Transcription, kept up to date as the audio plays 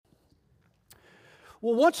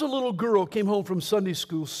Well, once a little girl came home from Sunday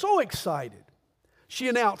school so excited. She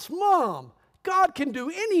announced, "Mom, God can do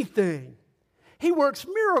anything. He works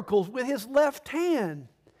miracles with His left hand,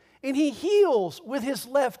 and He heals with His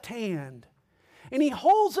left hand, and He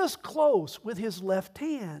holds us close with His left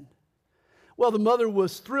hand." Well, the mother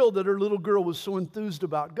was thrilled that her little girl was so enthused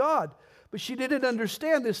about God, but she didn't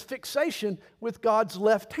understand this fixation with God's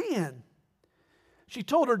left hand. She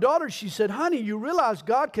told her daughter, she said, "Honey, you realize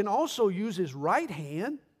God can also use His right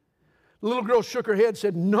hand?" The little girl shook her head and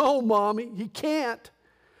said, "No, Mommy, He can't.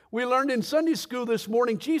 We learned in Sunday school this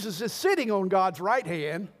morning Jesus is sitting on God's right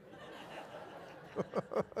hand."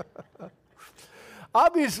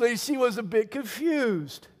 Obviously, she was a bit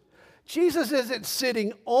confused. Jesus isn't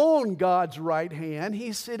sitting on God's right hand.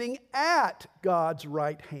 He's sitting at God's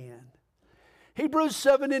right hand. Hebrews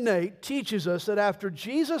 7 and 8 teaches us that after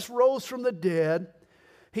Jesus rose from the dead,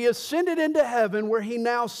 He ascended into heaven where He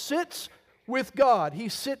now sits with God. He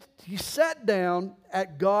sat down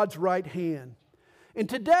at God's right hand. And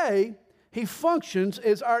today, He functions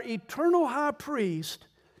as our eternal high priest.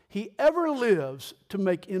 He ever lives to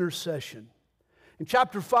make intercession. In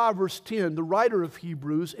chapter 5, verse 10, the writer of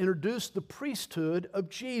Hebrews introduced the priesthood of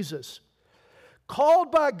Jesus.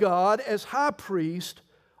 Called by God as high priest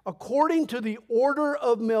according to the order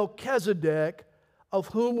of Melchizedek, of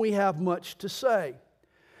whom we have much to say.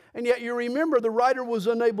 And yet you remember the writer was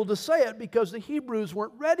unable to say it because the Hebrews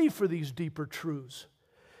weren't ready for these deeper truths.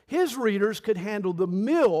 His readers could handle the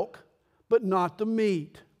milk, but not the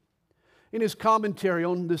meat. In his commentary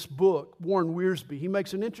on this book, Warren Wiersbe, he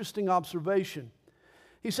makes an interesting observation.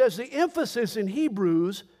 He says the emphasis in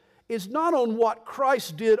Hebrews is not on what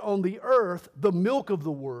Christ did on the earth, the milk of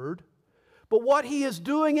the Word, but what He is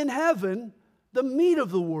doing in heaven, the meat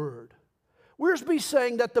of the Word. Wiersbe's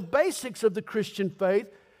saying that the basics of the Christian faith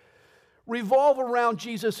revolve around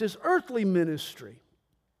Jesus' earthly ministry,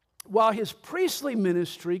 while His priestly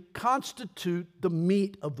ministry constitute the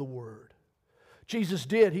meat of the Word. Jesus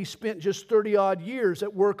did. He spent just 30-odd years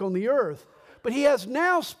at work on the earth, but He has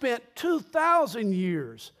now spent 2,000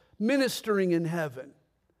 years ministering in heaven.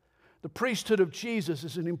 The priesthood of Jesus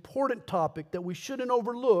is an important topic that we shouldn't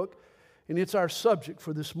overlook, and it's our subject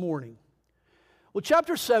for this morning. Well,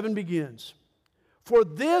 chapter 7 begins. For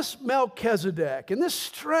this Melchizedek, and this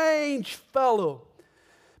strange fellow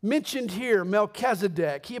mentioned here,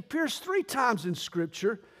 Melchizedek, he appears 3 times in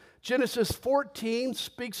Scripture. Genesis 14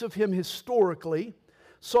 speaks of him historically.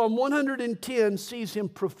 Psalm 110 sees him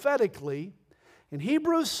prophetically. And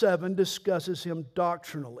Hebrews 7 discusses him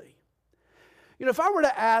doctrinally. You know, if I were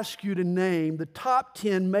to ask you to name the top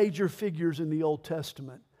 10 major figures in the Old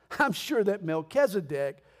Testament, I'm sure that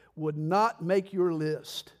Melchizedek would not make your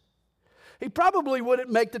list. He probably wouldn't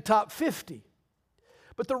make the top 50.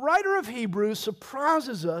 But the writer of Hebrews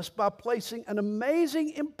surprises us by placing an amazing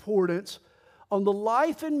importance on the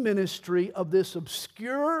life and ministry of this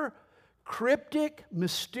obscure, cryptic,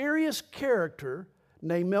 mysterious character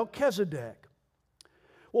named Melchizedek.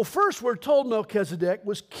 Well, first we're told Melchizedek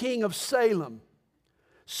was king of Salem.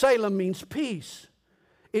 Salem means peace.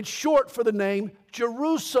 It's short for the name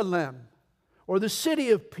Jerusalem, or the city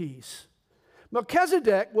of peace.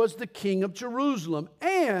 Melchizedek was the king of Jerusalem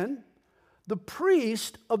and the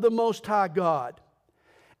priest of the Most High God.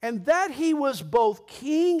 And that he was both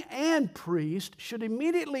king and priest should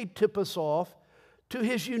immediately tip us off to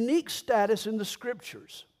his unique status in the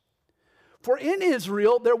Scriptures. For in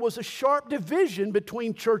Israel, there was a sharp division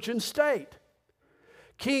between church and state.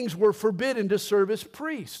 Kings were forbidden to serve as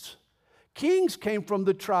priests. Kings came from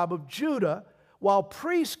the tribe of Judah, while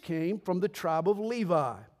priests came from the tribe of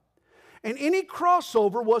Levi. And any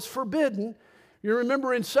crossover was forbidden. You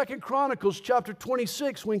remember in 2 Chronicles chapter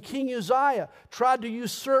 26, when King Uzziah tried to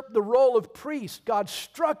usurp the role of priest, God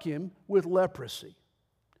struck him with leprosy.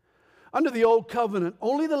 Under the Old Covenant,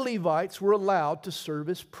 only the Levites were allowed to serve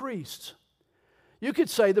as priests. You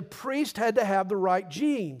could say the priest had to have the right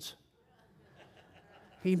genes.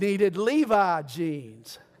 He needed Levi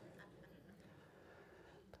genes.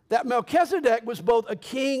 That Melchizedek was both a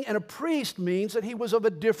king and a priest means that he was of a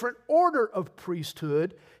different order of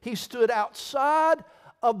priesthood. He stood outside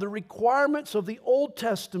of the requirements of the Old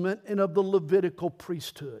Testament and of the Levitical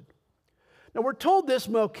priesthood. Now we're told this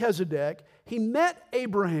Melchizedek, he met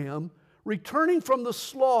Abraham returning from the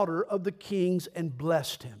slaughter of the kings and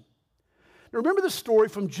blessed him. Now remember the story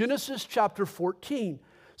from Genesis chapter 14.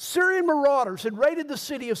 Syrian marauders had raided the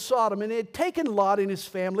city of Sodom and had taken Lot and his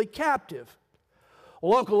family captive.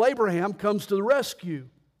 Well, Uncle Abraham comes to the rescue.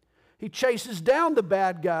 He chases down the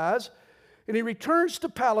bad guys, and he returns to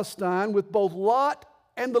Palestine with both Lot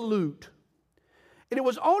and the loot. And it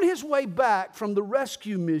was on his way back from the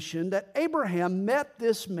rescue mission that Abraham met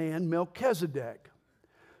this man, Melchizedek.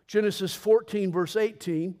 Genesis 14, verse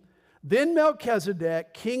 18, then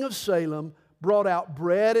Melchizedek, king of Salem, brought out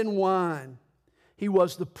bread and wine. He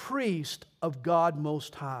was the priest of God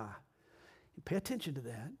Most High. Pay attention to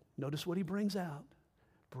that. Notice what he brings out.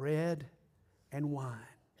 Bread and wine.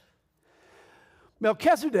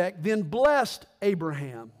 Melchizedek then blessed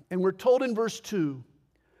Abraham. And we're told in verse 2,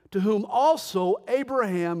 to whom also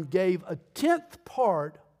Abraham gave a tenth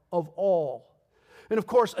part of all. And of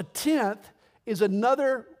course, a tenth is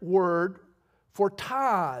another word for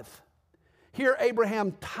tithe. Here,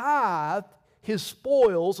 Abraham tithed his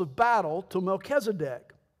spoils of battle to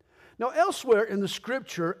Melchizedek. Now, elsewhere in the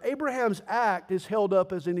Scripture, Abraham's act is held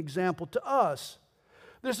up as an example to us.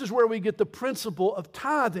 This is where we get the principle of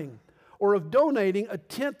tithing, or of donating a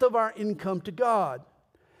tenth of our income to God.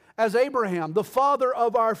 As Abraham, the father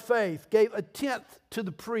of our faith, gave a tenth to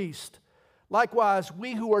the priest, likewise,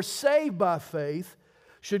 we who are saved by faith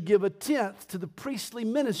should give a tenth to the priestly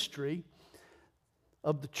ministry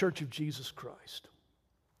of the Church of Jesus Christ.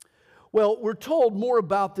 Well, we're told more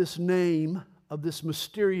about this name of this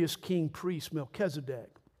mysterious king priest, Melchizedek.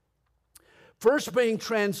 First being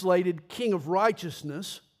translated King of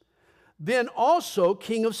Righteousness, then also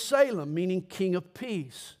King of Salem, meaning King of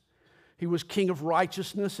Peace. He was King of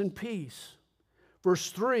Righteousness and Peace.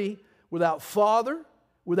 Verse 3, without father,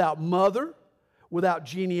 without mother, without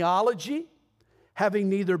genealogy, having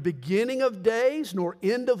neither beginning of days nor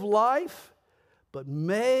end of life, but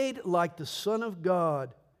made like the Son of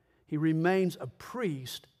God, he remains a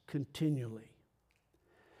priest continually.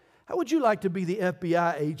 How would you like to be the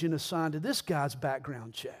FBI agent assigned to this guy's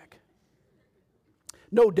background check?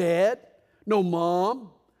 No dad, no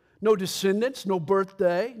mom, no descendants, no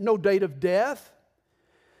birthday, no date of death.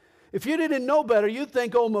 If you didn't know better, you'd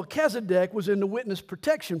think old Melchizedek was in the witness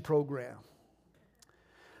protection program.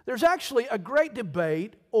 There's actually a great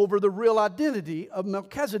debate over the real identity of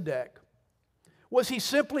Melchizedek. Was he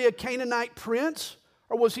simply a Canaanite prince,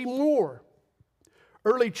 or was he more?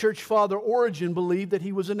 Early church father Origen believed that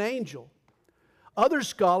he was an angel. Other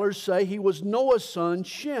scholars say he was Noah's son,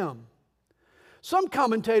 Shem. Some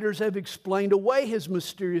commentators have explained away his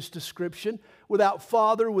mysterious description, without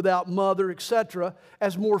father, without mother, etc.,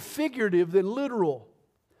 as more figurative than literal.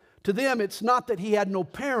 To them, it's not that he had no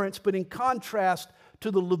parents, but in contrast to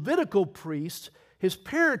the Levitical priests, his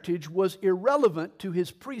parentage was irrelevant to his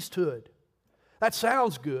priesthood. That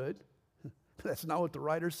sounds good, but that's not what the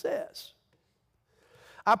writer says.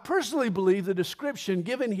 I personally believe the description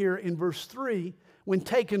given here in verse 3, when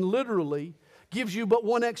taken literally, gives you but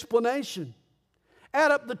one explanation.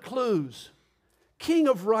 Add up the clues. King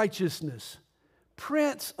of righteousness,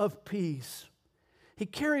 Prince of peace. He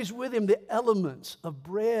carries with him the elements of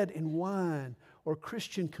bread and wine or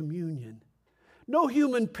Christian communion. No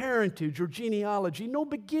human parentage or genealogy, no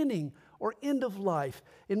beginning or end of life.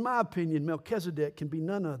 In my opinion, Melchizedek can be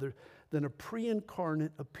none other than a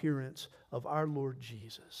pre-incarnate appearance of our Lord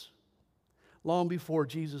Jesus. Long before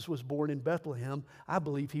Jesus was born in Bethlehem, I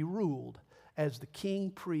believe he ruled as the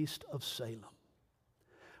king priest of Salem.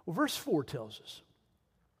 Well, verse 4 tells us,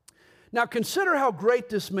 now consider how great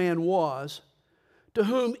this man was, to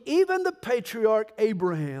whom even the patriarch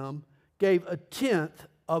Abraham gave a tenth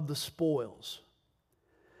of the spoils.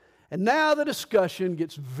 And now the discussion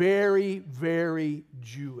gets very, very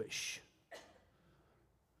Jewish.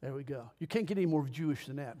 There we go. You can't get any more Jewish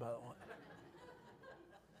than that, by the way.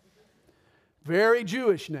 Very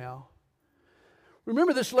Jewish now.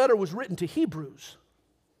 Remember, this letter was written to Hebrews.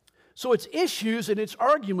 So its issues and its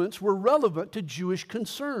arguments were relevant to Jewish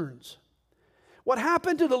concerns. What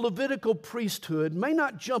happened to the Levitical priesthood may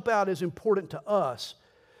not jump out as important to us,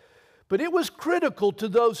 but it was critical to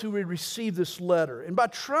those who would receive this letter. And by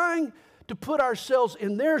trying to put ourselves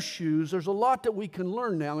in their shoes, there's a lot that we can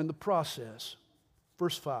learn now in the process.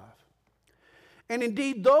 Verse 5. And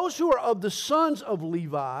indeed, those who are of the sons of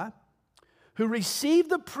Levi, who receive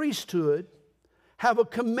the priesthood, have a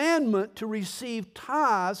commandment to receive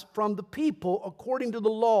tithes from the people according to the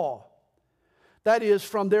law. That is,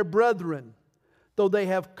 from their brethren, though they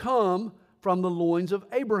have come from the loins of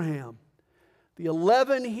Abraham. The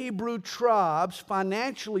 11 Hebrew tribes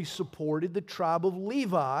financially supported the tribe of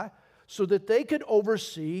Levi so that they could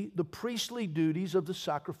oversee the priestly duties of the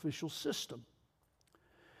sacrificial system.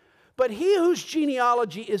 But he whose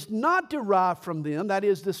genealogy is not derived from them, that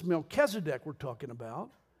is, this Melchizedek we're talking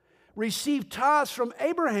about, received tithes from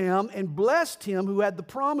Abraham and blessed him who had the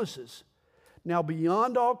promises. Now,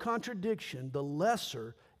 beyond all contradiction, the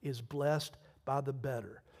lesser is blessed by the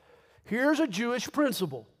better. Here's a Jewish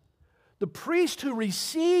principle. The priest who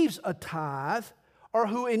receives a tithe or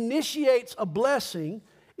who initiates a blessing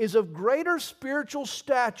is of greater spiritual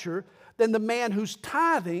stature than the man who's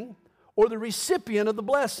tithing or the recipient of the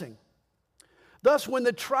blessing. Thus, when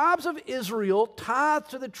the tribes of Israel tithed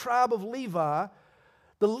to the tribe of Levi,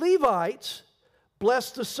 the Levites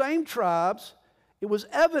blessed the same tribes. It was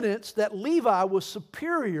evidence that Levi was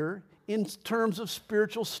superior in terms of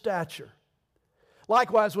spiritual stature.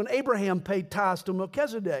 Likewise, when Abraham paid tithes to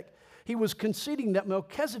Melchizedek, he was conceding that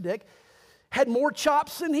Melchizedek had more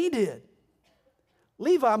chops than he did.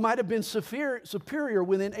 Levi might have been superior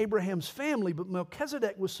within Abraham's family, but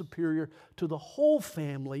Melchizedek was superior to the whole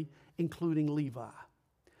family, including Levi.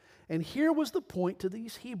 And here was the point to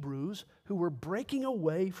these Hebrews who were breaking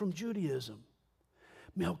away from Judaism.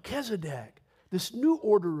 Melchizedek, this new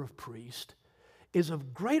order of priest, is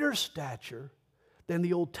of greater stature than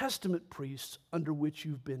the Old Testament priests under which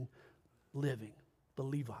you've been living, the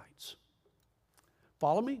Levites.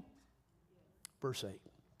 Follow me? Verse 8.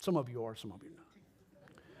 Some of you are, some of you not.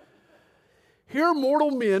 Here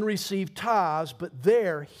mortal men receive tithes, but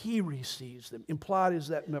there he receives them. Implied is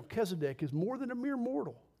that Melchizedek is more than a mere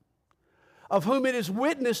mortal, of whom it is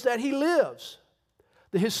witnessed that he lives.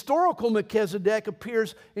 The historical Melchizedek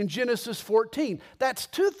appears in Genesis 14. That's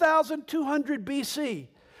 2,200 BC.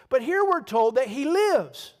 But here we're told that he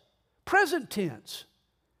lives, present tense.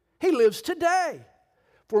 He lives today.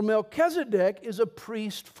 For Melchizedek is a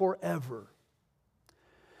priest forever.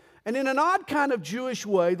 And in an odd kind of Jewish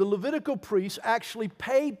way, the Levitical priests actually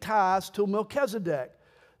paid tithes to Melchizedek.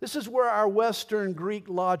 This is where our Western Greek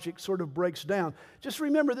logic sort of breaks down. Just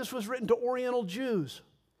remember, this was written to Oriental Jews.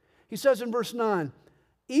 He says in verse 9,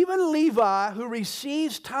 even Levi, who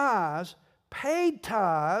receives tithes, paid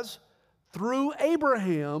tithes through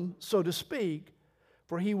Abraham, so to speak,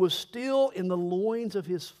 for he was still in the loins of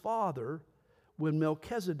his father when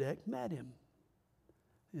Melchizedek met him.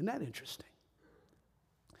 Isn't that interesting?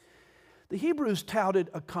 The Hebrews touted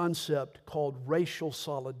a concept called racial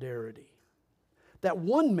solidarity, that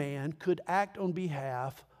one man could act on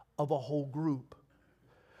behalf of a whole group.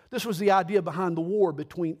 This was the idea behind the war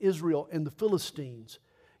between Israel and the Philistines.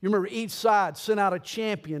 You remember each side sent out a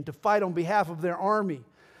champion to fight on behalf of their army.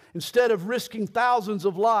 Instead of risking thousands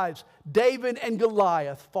of lives, David and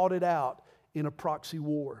Goliath fought it out in a proxy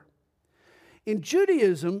war. In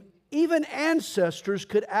Judaism, even ancestors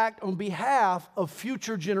could act on behalf of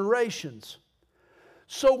future generations.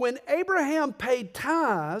 So when Abraham paid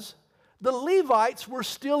tithes, the Levites were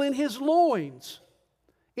still in his loins,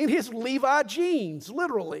 in his Levi genes,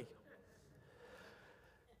 literally.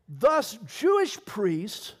 Thus, Jewish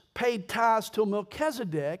priests paid tithes to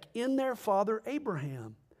Melchizedek in their father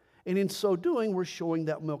Abraham. And in so doing, we're showing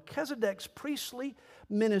that Melchizedek's priestly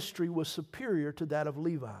ministry was superior to that of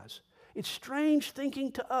Levi's. It's strange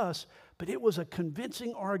thinking to us, but it was a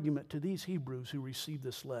convincing argument to these Hebrews who received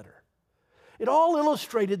this letter. It all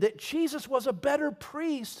illustrated that Jesus was a better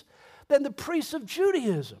priest than the priests of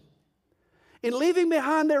Judaism. In leaving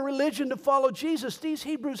behind their religion to follow Jesus, these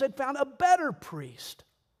Hebrews had found a better priest.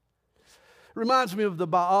 It reminds me of the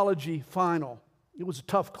biology final. It was a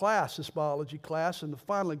tough class, this biology class, and the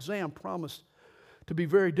final exam promised to be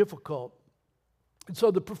very difficult. And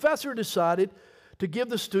so the professor decided to give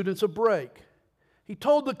the students a break. He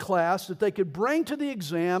told the class that they could bring to the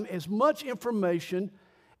exam as much information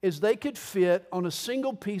as they could fit on a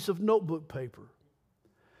single piece of notebook paper.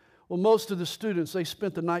 Well, most of the students, they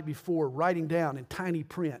spent the night before writing down in tiny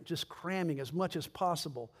print, just cramming as much as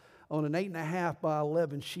possible on an 8.5 by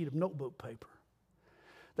 11 sheet of notebook paper.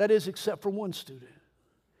 That is, except for one student.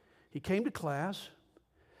 He came to class,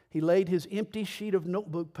 he laid his empty sheet of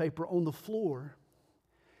notebook paper on the floor,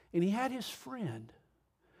 and he had his friend,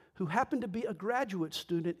 who happened to be a graduate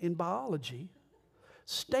student in biology,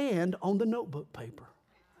 stand on the notebook paper.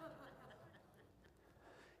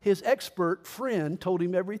 His expert friend told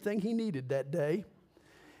him everything he needed that day,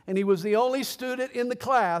 and he was the only student in the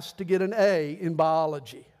class to get an A in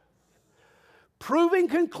biology, proving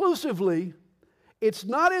conclusively it's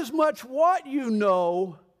not as much what you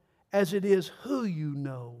know as it is who you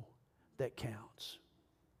know that counts.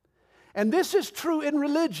 And this is true in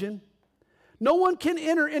religion. No one can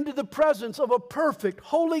enter into the presence of a perfect,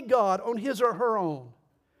 holy God on his or her own.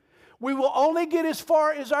 We will only get as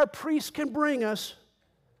far as our priest can bring us.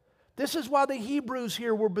 This is why the Hebrews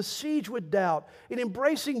here were besieged with doubt. In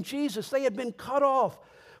embracing Jesus, they had been cut off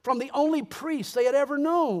from the only priest they had ever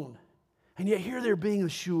known. And yet here they're being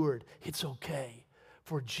assured it's okay,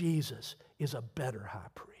 for Jesus is a better high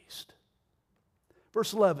priest.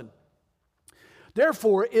 Verse 11.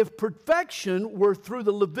 Therefore, if perfection were through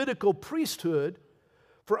the Levitical priesthood,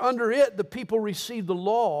 for under it the people received the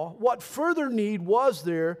law, what further need was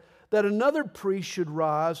there that another priest should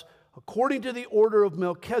rise according to the order of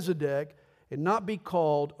Melchizedek and not be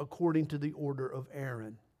called according to the order of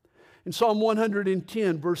Aaron. In Psalm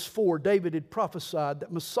 110, verse 4, David had prophesied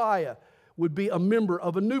that Messiah would be a member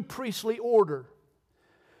of a new priestly order.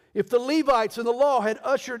 If the Levites in the law had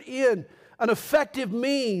ushered in an effective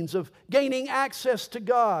means of gaining access to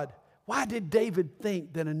God, why did David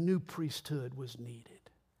think that a new priesthood was needed?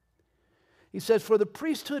 He says, for the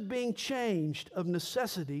priesthood being changed of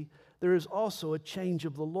necessity, there is also a change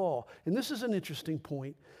of the law. And this is an interesting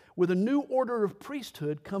point. With a new order of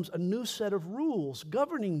priesthood comes a new set of rules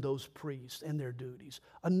governing those priests and their duties,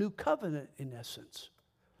 a new covenant in essence.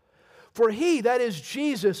 For he, that is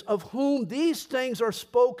Jesus, of whom these things are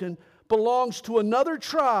spoken, belongs to another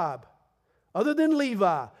tribe other than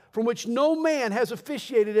Levi, from which no man has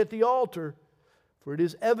officiated at the altar. For it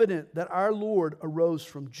is evident that our Lord arose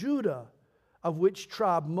from Judah, of which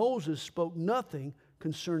tribe Moses spoke nothing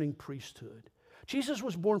concerning priesthood. Jesus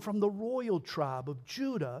was born from the royal tribe of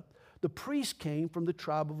Judah. The priest came from the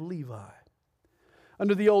tribe of Levi.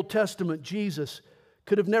 Under the Old Testament, Jesus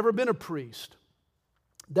could have never been a priest.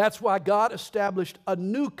 That's why God established a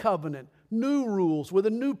new covenant, new rules with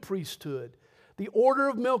a new priesthood, the order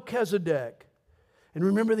of Melchizedek. And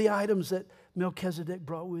remember the items that Melchizedek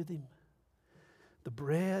brought with him. The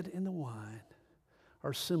bread and the wine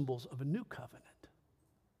are symbols of a new covenant.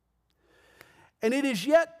 And it is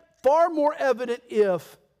yet far more evident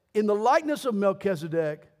if, in the likeness of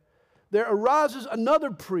Melchizedek, there arises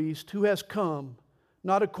another priest who has come,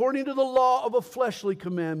 not according to the law of a fleshly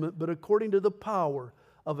commandment, but according to the power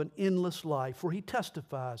of an endless life. For he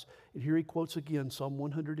testifies, and here he quotes again Psalm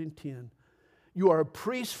 110, you are a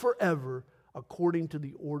priest forever according to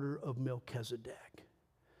the order of Melchizedek.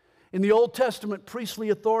 In the Old Testament, priestly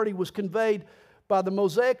authority was conveyed by the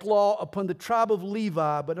Mosaic law upon the tribe of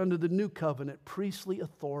Levi, but under the new covenant, priestly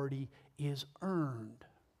authority is earned.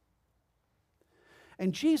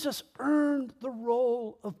 And Jesus earned the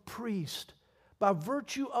role of priest by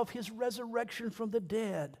virtue of his resurrection from the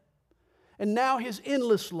dead. And now his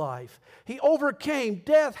endless life. He overcame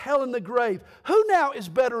death, hell, and the grave. Who now is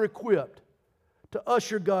better equipped to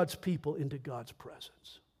usher God's people into God's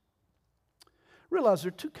presence? Realize there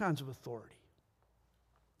are two kinds of authority.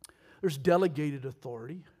 There's delegated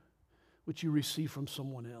authority, which you receive from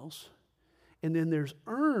someone else. And then there's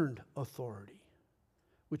earned authority,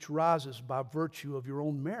 which rises by virtue of your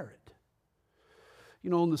own merit. You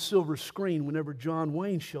know, on the silver screen, whenever John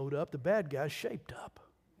Wayne showed up, the bad guys shaped up.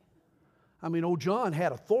 I mean, old John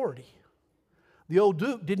had authority. The old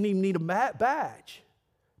Duke didn't even need a badge.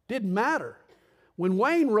 Didn't matter. When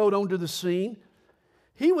Wayne rode onto the scene,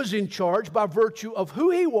 he was in charge by virtue of who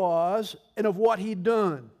he was and of what he'd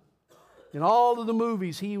done. In all of the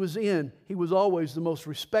movies he was in, he was always the most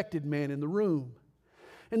respected man in the room.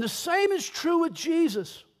 And the same is true with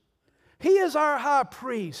Jesus. He is our high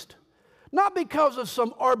priest, not because of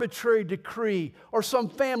some arbitrary decree or some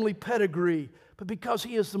family pedigree, but because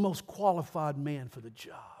he is the most qualified man for the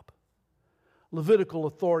job. Levitical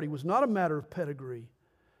authority was not a matter of pedigree,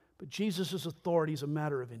 but Jesus' authority is a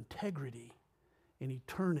matter of integrity and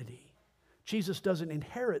eternity. Jesus doesn't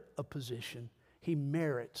inherit a position, he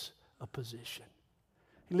merits a position.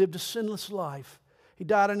 He lived a sinless life. He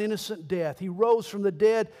died an innocent death. He rose from the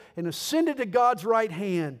dead and ascended to God's right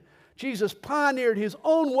hand. Jesus pioneered his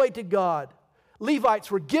own way to God. Levites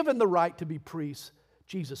were given the right to be priests.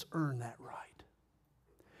 Jesus earned that right.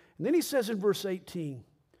 And then he says in verse 18,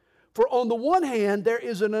 for on the one hand, there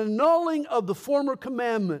is an annulling of the former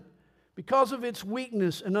commandment because of its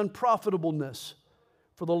weakness and unprofitableness,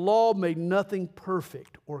 for the law made nothing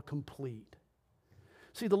perfect or complete.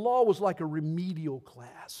 See, the law was like a remedial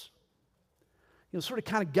class. You know, sort of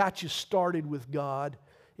kind of got you started with God.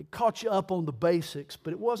 It caught you up on the basics,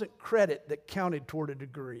 but it wasn't credit that counted toward a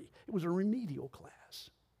degree. It was a remedial class.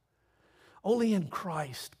 Only in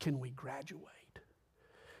Christ can we graduate.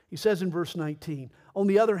 He says in verse 19, on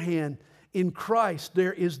the other hand, in Christ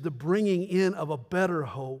there is the bringing in of a better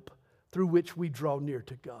hope through which we draw near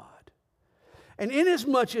to God. And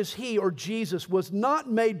inasmuch as he, or Jesus, was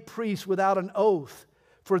not made priest without an oath,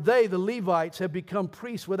 for they, the Levites, have become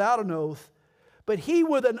priests without an oath, but he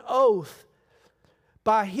with an oath,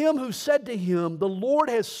 by him who said to him, the Lord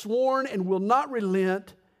has sworn and will not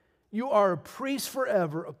relent, you are a priest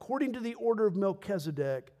forever, according to the order of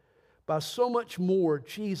Melchizedek. By so much more,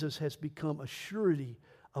 Jesus has become a surety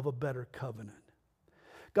of a better covenant.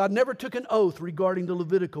 God never took an oath regarding the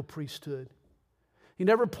Levitical priesthood. He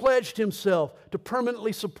never pledged himself to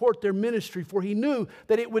permanently support their ministry, for he knew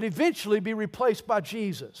that it would eventually be replaced by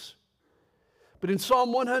Jesus. But in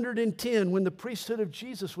Psalm 110, when the priesthood of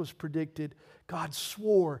Jesus was predicted, God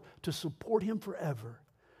swore to support him forever.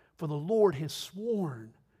 For the Lord has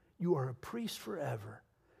sworn, you are a priest forever.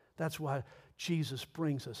 That's why Jesus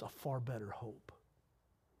brings us a far better hope.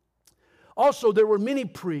 Also, there were many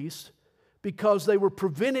priests because they were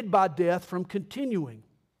prevented by death from continuing.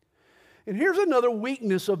 And here's another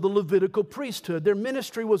weakness of the Levitical priesthood. Their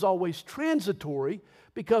ministry was always transitory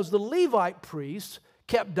because the Levite priests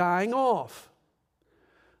kept dying off.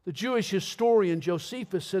 The Jewish historian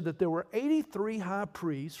Josephus said that there were 83 high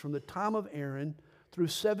priests from the time of Aaron through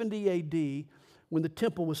 70 AD when the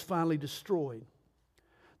temple was finally destroyed.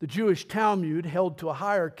 The Jewish Talmud held to a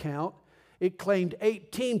higher count. It claimed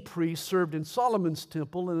 18 priests served in Solomon's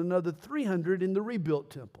temple and another 300 in the rebuilt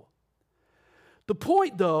temple. The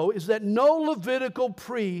point, though, is that no Levitical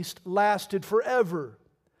priest lasted forever.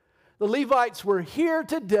 The Levites were here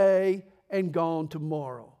today and gone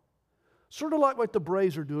tomorrow. Sort of like what the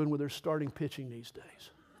Braves are doing with their starting pitching these days.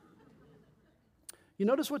 You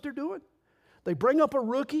notice what they're doing? They bring up a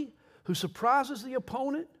rookie who surprises the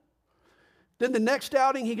opponent. Then the next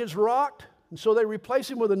outing he gets rocked, and so they replace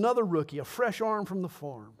him with another rookie, a fresh arm from the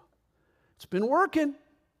farm. It's been working,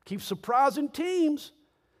 keeps surprising teams,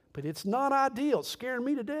 but it's not ideal. It's scaring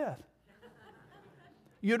me to death.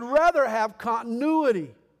 You'd rather have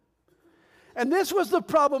continuity. And this was the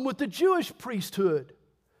problem with the Jewish priesthood.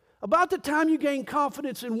 About the time you gain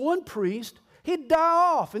confidence in one priest, he'd die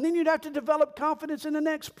off, and then you'd have to develop confidence in the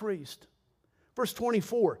next priest. Verse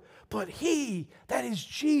 24, but he, that is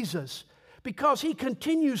Jesus, because he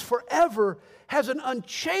continues forever, has an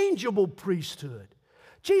unchangeable priesthood.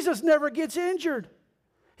 Jesus never gets injured.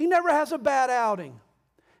 He never has a bad outing.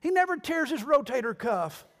 He never tears his rotator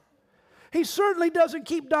cuff. He certainly doesn't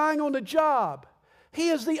keep dying on the job. He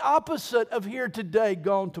is the opposite of here today,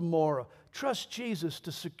 gone tomorrow. Trust Jesus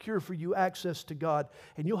to secure for you access to God,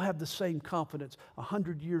 and you'll have the same confidence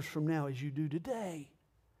 100 years from now as you do today.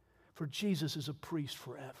 For Jesus is a priest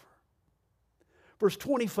forever. Verse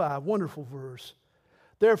 25, wonderful verse.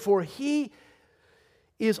 Therefore, he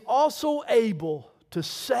is also able to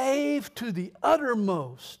save to the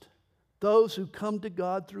uttermost those who come to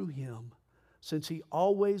God through him, since he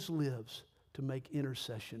always lives to make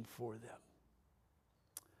intercession for them.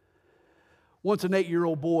 Once an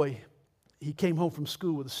 8-year-old boy, he came home from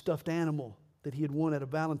school with a stuffed animal that he had won at a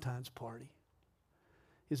Valentine's party.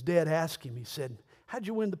 His dad asked him, he said, how'd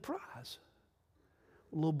you win the prize?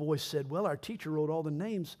 The little boy said, well, our teacher wrote all the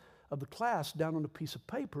names of the class down on a piece of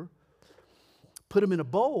paper, put them in a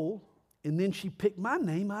bowl, and then she picked my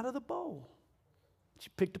name out of the bowl. She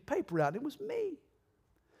picked the paper out, and it was me.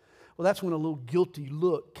 Well, that's when a little guilty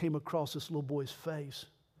look came across this little boy's face.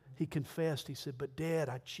 He confessed, he said, but Dad,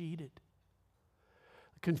 I cheated.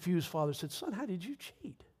 The confused father said, son, how did you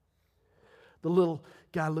cheat? The little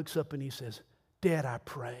guy looks up and he says, Dad, I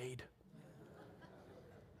prayed.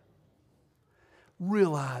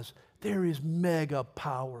 Realize there is mega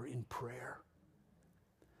power in prayer.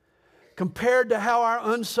 Compared to how our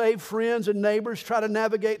unsaved friends and neighbors try to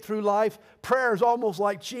navigate through life, prayer is almost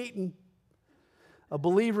like cheating. A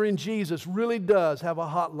believer in Jesus really does have a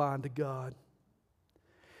hotline to God.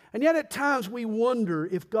 And yet at times we wonder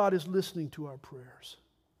if God is listening to our prayers.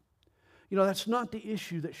 You know, that's not the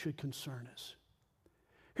issue that should concern us.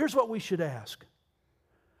 Here's what we should ask.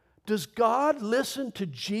 Does God listen to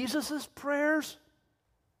Jesus' prayers?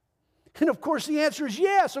 And of course the answer is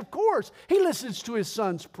yes, of course. He listens to his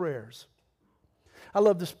son's prayers. I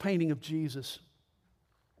love this painting of Jesus.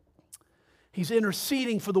 He's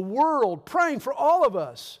interceding for the world, praying for all of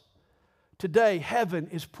us. Today, heaven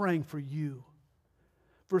is praying for you.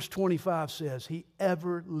 Verse 25 says, he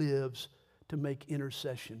ever lives to make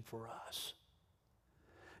intercession for us.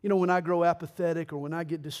 You know, when I grow apathetic or when I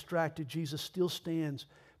get distracted, Jesus still stands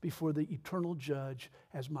before the eternal judge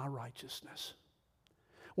as my righteousness.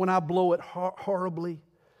 When I blow it horribly,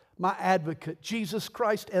 my advocate, Jesus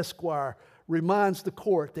Christ Esquire, reminds the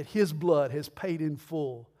court that his blood has paid in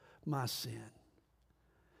full my sin.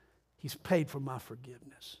 He's paid for my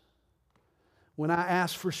forgiveness. When I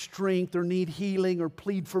ask for strength or need healing or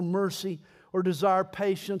plead for mercy or desire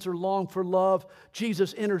patience or long for love,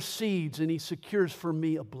 Jesus intercedes and he secures for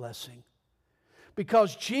me a blessing.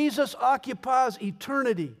 Because Jesus occupies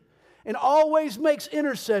eternity and always makes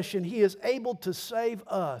intercession, he is able to save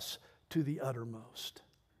us to the uttermost.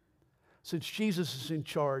 Since Jesus is in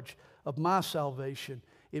charge of my salvation,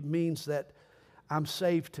 it means that I'm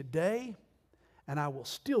saved today and I will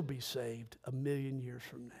still be saved 1,000,000 years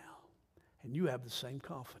from now. And you have the same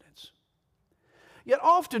confidence. Yet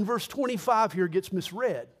often verse 25 here gets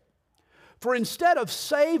misread. For instead of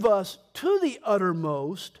save us to the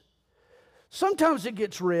uttermost, Sometimes it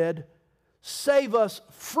gets read, save us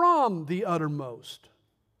from the uttermost.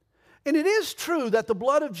 And it is true that the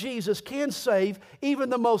blood of Jesus can save even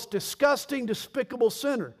the most disgusting, despicable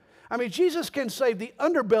sinner. I mean, Jesus can save the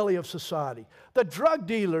underbelly of society, the drug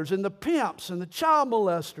dealers and the pimps and the child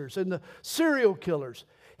molesters and the serial killers.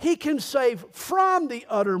 He can save from the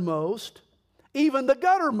uttermost, even the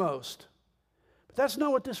guttermost. But that's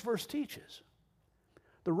not what this verse teaches.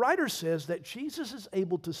 The writer says that Jesus is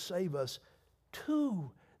able to save us to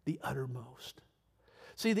the uttermost.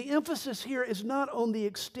 See, the emphasis here is not on the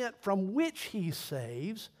extent from which he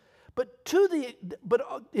saves, but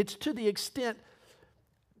it's to the extent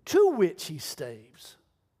to which he saves.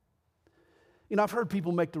 You know, I've heard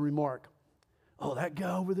people make the remark, oh, that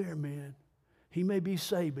guy over there, man, he may be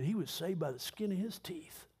saved, but he was saved by the skin of his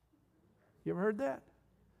teeth. You ever heard that?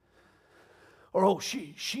 Or, oh,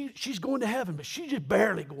 she's going to heaven, but she's just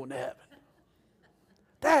barely going to heaven.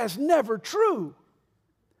 That is never true.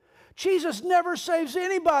 Jesus never saves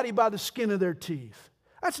anybody by the skin of their teeth.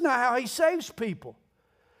 That's not how he saves people.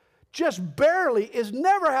 Just barely is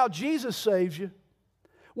never how Jesus saves you.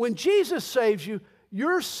 When Jesus saves you,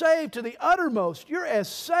 you're saved to the uttermost. You're as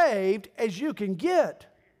saved as you can get.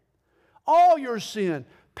 All your sin,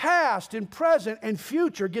 past and present and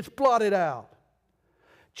future, gets blotted out.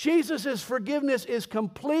 Jesus' forgiveness is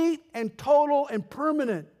complete and total and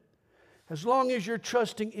permanent. As long as you're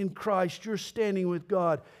trusting in Christ, your standing with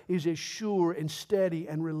God is as sure and steady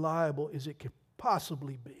and reliable as it could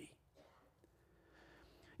possibly be.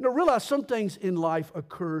 You know, realize some things in life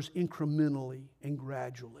occurs incrementally and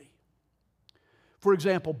gradually. For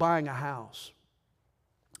example, buying a house.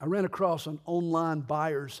 I ran across an online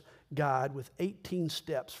buyer's guide with 18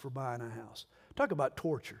 steps for buying a house. Talk about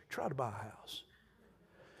torture. Try to buy a house.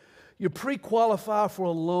 You pre-qualify for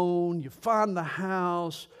a loan, you find the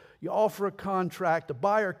house, you offer a contract, the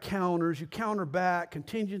buyer counters, you counter back,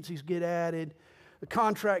 contingencies get added, the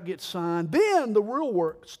contract gets signed, then the real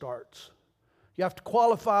work starts. You have to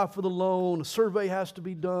qualify for the loan, a survey has to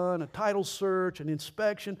be done, a title search, an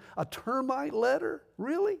inspection, a termite letter,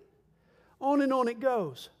 really? On and on it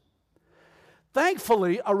goes.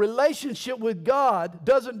 Thankfully, a relationship with God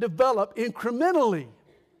doesn't develop incrementally.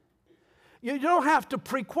 You don't have to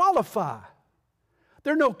pre-qualify.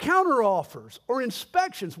 There are no counteroffers or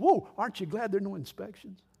inspections. Whoa, aren't you glad there are no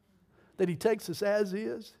inspections? That he takes us as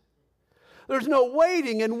is? There's no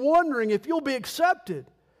waiting and wondering if you'll be accepted,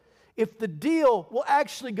 if the deal will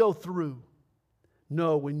actually go through.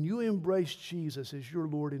 No, when you embrace Jesus as your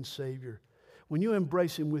Lord and Savior, when you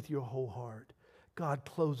embrace Him with your whole heart, God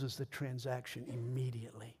closes the transaction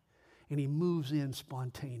immediately, and He moves in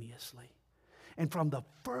spontaneously. And from the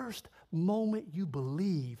first moment you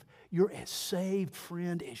believe, you're as saved,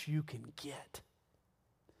 friend, as you can get.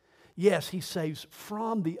 Yes, He saves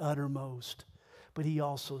from the uttermost, but He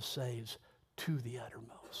also saves to the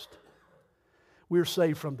uttermost. We're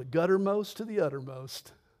saved from the guttermost to the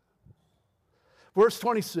uttermost. Verse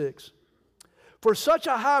 26, for such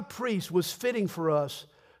a high priest was fitting for us,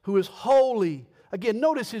 who is holy. Again,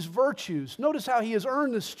 notice his virtues. Notice how he has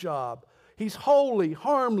earned this job. He's holy,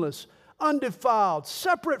 harmless, undefiled,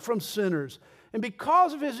 separate from sinners. And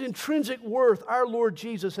because of His intrinsic worth, our Lord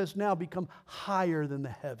Jesus has now become higher than the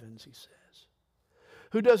heavens, he says.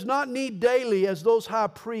 Who does not need daily, as those high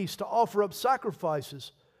priests, to offer up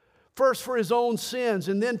sacrifices, first for His own sins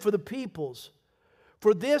and then for the people's.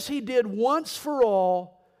 For this He did once for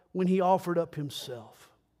all when He offered up Himself.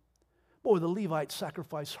 Boy, the Levites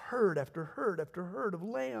sacrificed herd after herd after herd of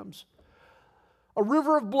lambs. A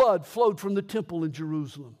river of blood flowed from the temple in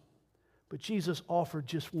Jerusalem. But Jesus offered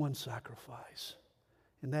just one sacrifice,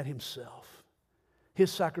 and that Himself. His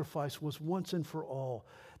sacrifice was once and for all.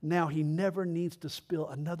 Now He never needs to spill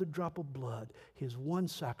another drop of blood. His one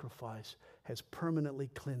sacrifice has permanently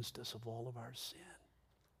cleansed us of all of our sin.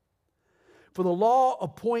 For the law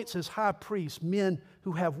appoints as high priests men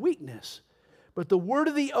who have weakness, but the word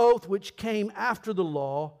of the oath which came after the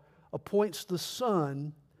law appoints the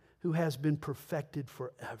Son who has been perfected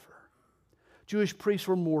forever. Jewish priests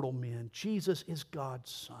were mortal men. Jesus is God's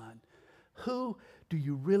Son. Who do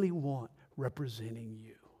you really want representing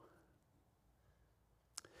you?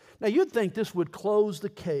 Now, you'd think this would close the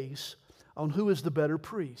case on who is the better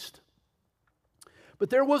priest. But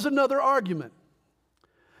there was another argument.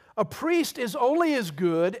 A priest is only as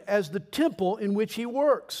good as the temple in which he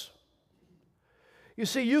works. You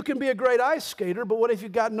see, you can be a great ice skater, but what if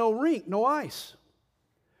you've got no rink, no ice?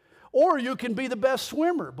 Or you can be the best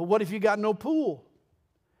swimmer, but what if you got no pool?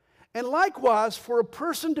 And likewise, for a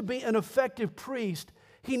person to be an effective priest,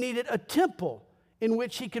 he needed a temple in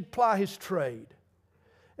which he could ply his trade.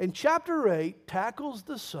 And chapter 8 tackles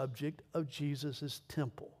the subject of Jesus'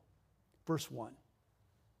 temple. Verse 1.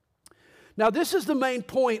 Now this is the main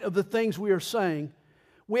point of the things we are saying.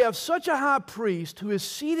 We have such a high priest who is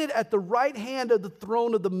seated at the right hand of the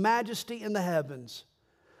throne of the majesty in the heavens,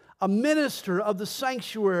 a minister of the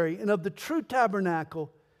sanctuary and of the true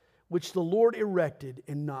tabernacle which the Lord erected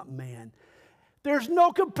and not man. There's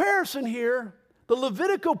no comparison here. The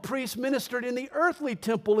Levitical priests ministered in the earthly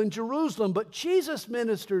temple in Jerusalem, but Jesus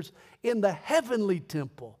ministers in the heavenly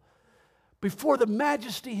temple before the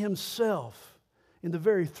majesty himself in the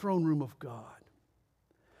very throne room of God.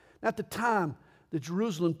 At the time, the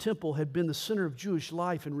Jerusalem temple had been the center of Jewish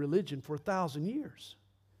life and religion for 1,000 years.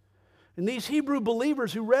 And these Hebrew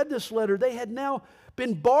believers who read this letter, they had now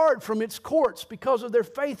been barred from its courts because of their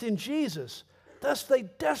faith in Jesus. Thus, they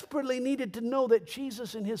desperately needed to know that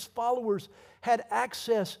Jesus and his followers had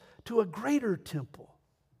access to a greater temple.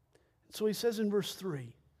 So he says in verse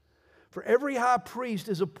 3, "For every high priest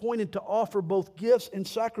is appointed to offer both gifts and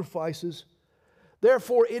sacrifices.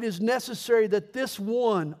 Therefore, it is necessary that this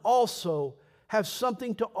one also have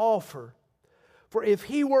something to offer. For if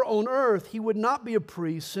he were on earth, he would not be a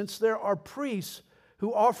priest, since there are priests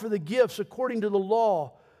who offer the gifts according to the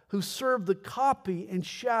law, who serve the copy and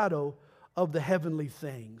shadow of the heavenly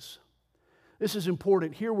things." This is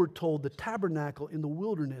important. Here we're told the tabernacle in the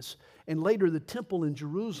wilderness and later the temple in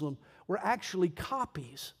Jerusalem were actually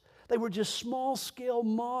copies. They were just small-scale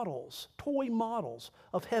models, toy models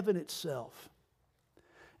of heaven itself.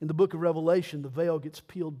 In the book of Revelation, the veil gets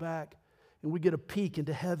peeled back and we get a peek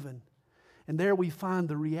into heaven. And there we find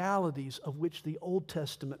the realities of which the Old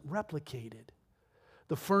Testament replicated.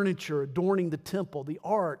 The furniture adorning the temple, the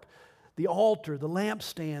ark, the altar, the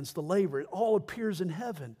lampstands, the laver, it all appears in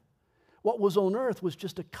heaven. What was on earth was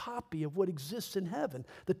just a copy of what exists in heaven.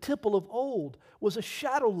 The temple of old was a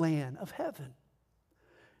shadowland of heaven.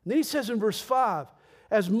 And then he says in verse 5,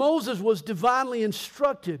 "As Moses was divinely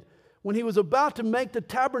instructed when he was about to make the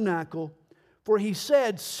tabernacle, for he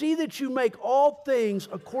said, 'See that you make all things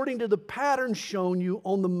according to the pattern shown you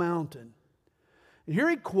on the mountain.'" And here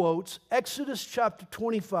he quotes Exodus chapter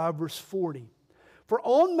 25, verse 40. "For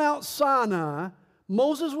on Mount Sinai,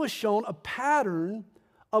 Moses was shown a pattern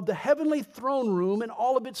of the heavenly throne room and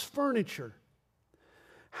all of its furniture."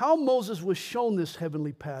 How Moses was shown this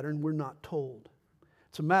heavenly pattern, we're not told.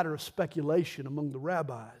 It's a matter of speculation among the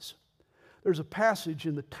rabbis. There's a passage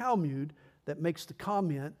in the Talmud that makes the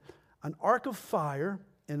comment, "An ark of fire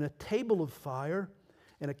and a table of fire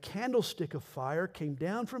and a candlestick of fire came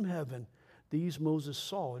down from heaven. These Moses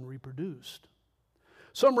saw and reproduced."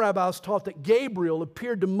 Some rabbis taught that Gabriel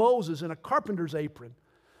appeared to Moses in a carpenter's apron,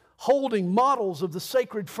 holding models of the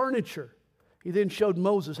sacred furniture. He then showed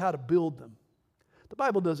Moses how to build them. The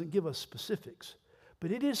Bible doesn't give us specifics,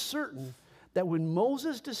 but it is certain that when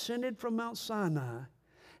Moses descended from Mount Sinai,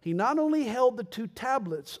 he not only held the 2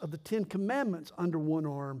 tablets of the 10 Commandments under one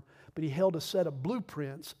arm, but he held a set of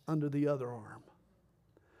blueprints under the other arm.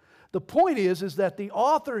 The point is that the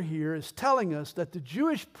author here is telling us that the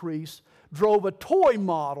Jewish priests drove a toy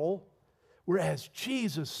model, whereas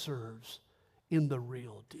Jesus serves in the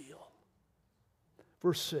real deal.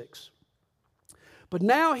 Verse 6, "But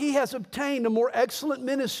now he has obtained a more excellent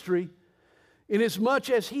ministry, inasmuch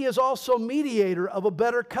as he is also mediator of a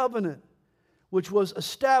better covenant, which was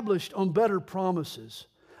established on better promises."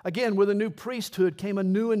 Again, with a new priesthood came a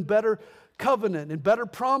new and better covenant and better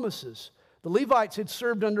promises. The Levites had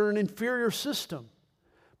served under an inferior system,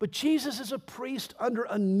 but Jesus is a priest under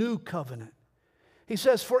a new covenant. He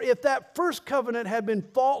says, "For if that first covenant had been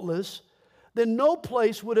faultless, then no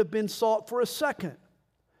place would have been sought for a second.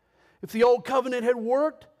 If the old covenant had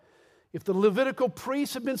worked, if the Levitical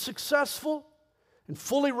priests had been successful and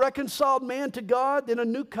fully reconciled man to God, then a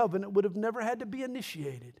new covenant would have never had to be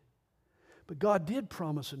initiated." But God did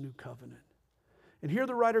promise a new covenant. And here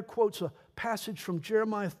the writer quotes a passage from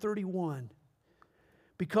Jeremiah 31.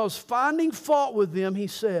 "Because finding fault with them, he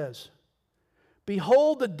says,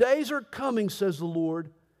 'Behold, the days are coming, says the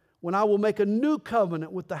Lord, when I will make a new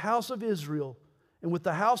covenant with the house of Israel and with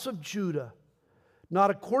the house of Judah,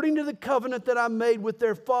 not according to the covenant that I made with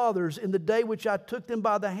their fathers in the day which I took them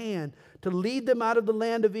by the hand to lead them out of the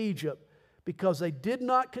land of Egypt, because they did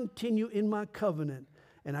not continue in my covenant,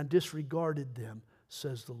 and I disregarded them,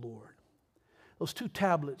 says the Lord.'" Those 2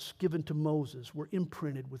 tablets given to Moses were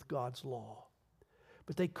imprinted with God's law,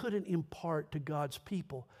 but they couldn't impart to God's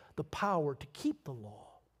people the power to keep the law.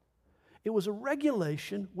 It was a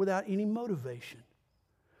regulation without any motivation.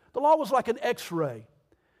 The law was like an x-ray.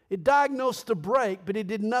 It diagnosed the break, but it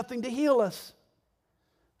did nothing to heal us.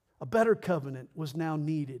 A better covenant was now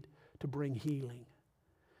needed to bring healing.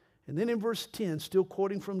 And then in verse 10, still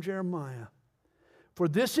quoting from Jeremiah, "For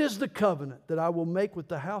this is the covenant that I will make with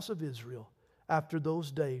the house of Israel after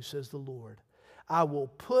those days, says the Lord. I will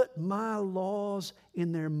put my laws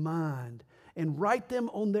in their mind and write them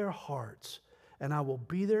on their hearts, and I will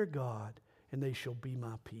be their God, and they shall be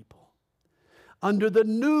my people." Under the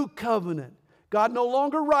new covenant, God no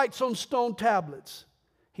longer writes on stone tablets.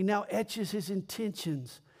 He now etches His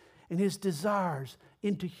intentions and His desires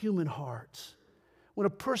into human hearts. When a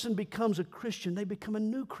person becomes a Christian, they become a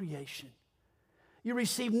new creation. You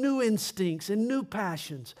receive new instincts and new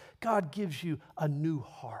passions. God gives you a new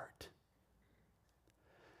heart.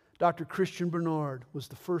 Dr. Christian Barnard was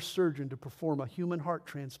the first surgeon to perform a human heart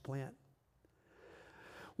transplant.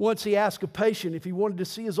 Once he asked a patient if he wanted to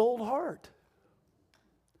see his old heart.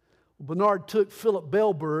 Barnard took Philip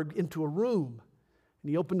Bellberg into a room and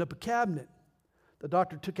he opened up a cabinet. The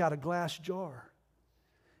doctor took out a glass jar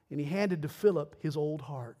and he handed to Philip his old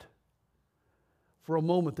heart. For a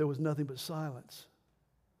moment there was nothing but silence.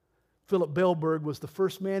 Philip Bellberg was the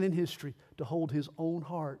first man in history to hold his own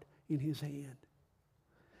heart in his hand.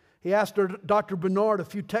 He asked Dr. Barnard a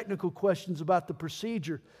few technical questions about the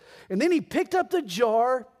procedure, and then he picked up the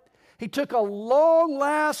jar, he took a long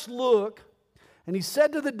last look, and he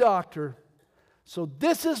said to the doctor, "So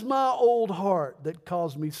this is my old heart that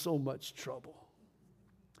caused me so much trouble."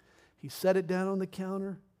 He set it down on the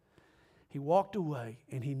counter, he walked away,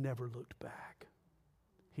 and he never looked back.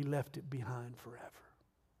 He left it behind forever.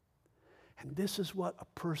 And this is what a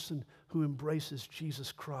person who embraces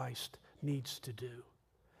Jesus Christ needs to do.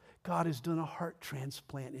 God has done a heart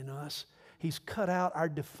transplant in us. He's cut out our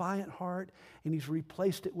defiant heart and He's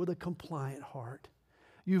replaced it with a compliant heart.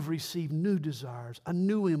 You've received new desires, a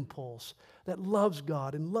new impulse that loves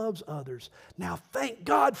God and loves others. Now thank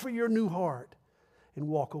God for your new heart and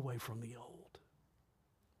walk away from the old.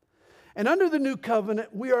 And under the new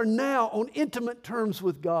covenant, we are now on intimate terms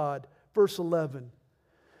with God. Verse 11.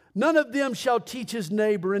 "None of them shall teach his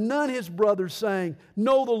neighbor and none his brother, saying,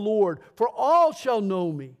 'Know the Lord,' for all shall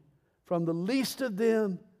know me, from the least of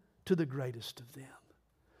them to the greatest of them."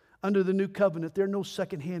 Under the new covenant, there are no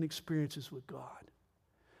secondhand experiences with God.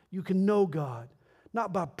 You can know God,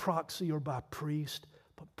 not by proxy or by priest,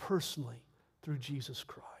 but personally through Jesus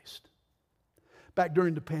Christ. Back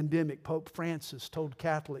during the pandemic, Pope Francis told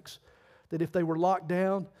Catholics that if they were locked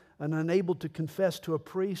down and unable to confess to a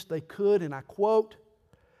priest, they could, and I quote,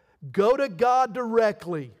 "go to God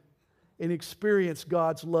directly and experience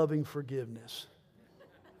God's loving forgiveness."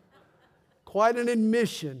 Quite an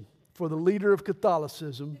admission for the leader of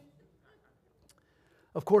Catholicism.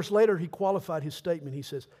 Of course, later he qualified his statement. He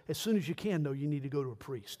says, as soon as you can, though, you need to go to a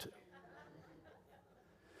priest.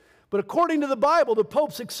 But according to the Bible, the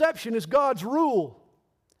Pope's exception is God's rule.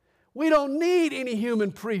 We don't need any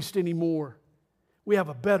human priest anymore. We have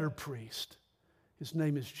a better priest. His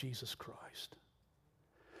name is Jesus Christ.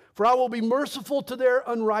 "For I will be merciful to their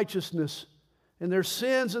unrighteousness, and their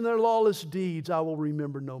sins and their lawless deeds I will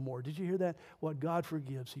remember no more." Did you hear that? What God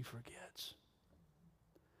forgives, He forgets.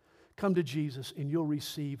 Come to Jesus and you'll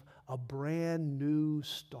receive a brand new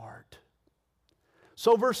start.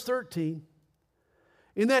 So verse 13,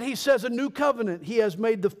 in that He says a new covenant, He has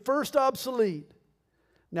made the first obsolete.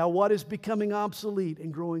 Now what is becoming obsolete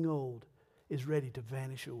and growing old is ready to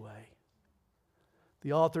vanish away.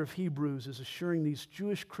 The author of Hebrews is assuring these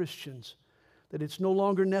Jewish Christians that it's no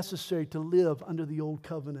longer necessary to live under the old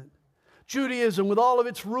covenant. Judaism, with all of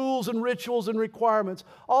its rules and rituals and requirements,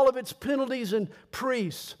 all of its penalties and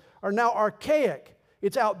priests, are now archaic.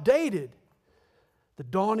 It's outdated. The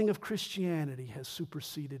dawning of Christianity has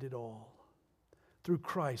superseded it all. Through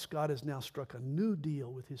Christ, God has now struck a new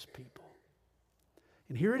deal with His people.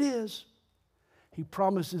 And here it is. He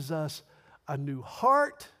promises us a new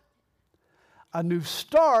heart, a new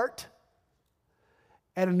start,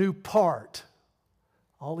 and a new part.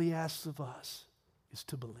 All He asks of us is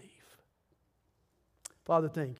to believe. Father, thank